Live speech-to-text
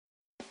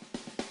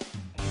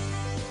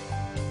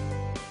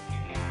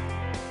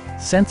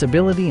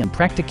Sensibility and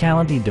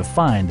practicality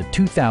define the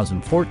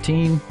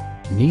 2014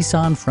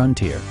 Nissan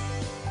Frontier.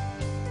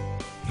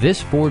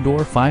 This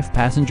four-door,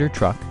 five-passenger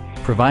truck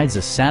provides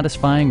a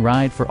satisfying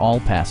ride for all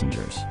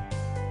passengers.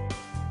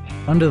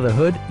 Under the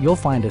hood, you'll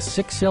find a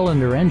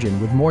six-cylinder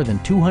engine with more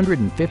than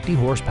 250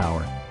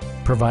 horsepower,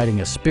 providing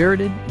a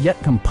spirited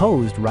yet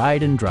composed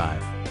ride and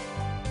drive.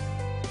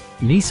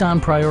 Nissan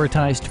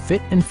prioritized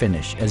fit and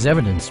finish as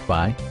evidenced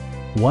by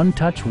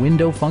one-touch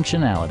window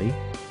functionality,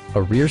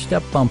 a rear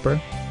step bumper,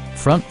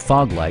 front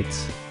fog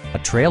lights, a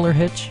trailer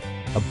hitch,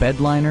 a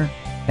bedliner,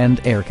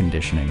 and air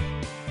conditioning.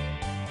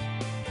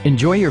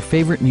 Enjoy your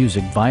favorite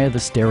music via the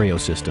stereo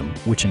system,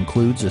 which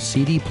includes a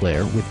CD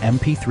player with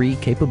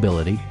MP3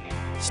 capability,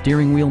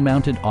 steering wheel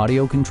mounted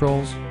audio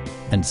controls,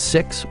 and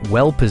 6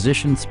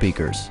 well-positioned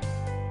speakers.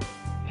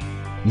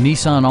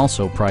 Nissan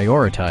also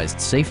prioritized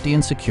safety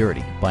and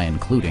security by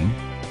including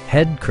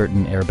head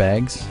curtain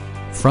airbags,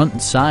 front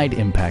and side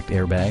impact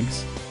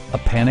airbags, a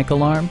panic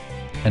alarm,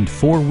 and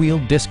four-wheel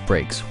disc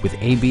brakes with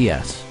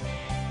ABS.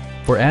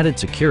 For added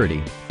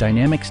security,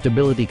 dynamic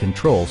stability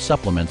control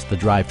supplements the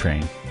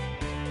drivetrain.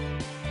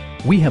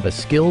 We have a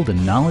skilled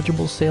and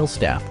knowledgeable sales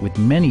staff with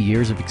many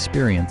years of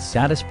experience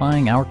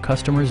satisfying our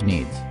customers'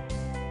 needs.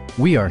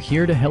 We are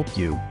here to help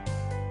you.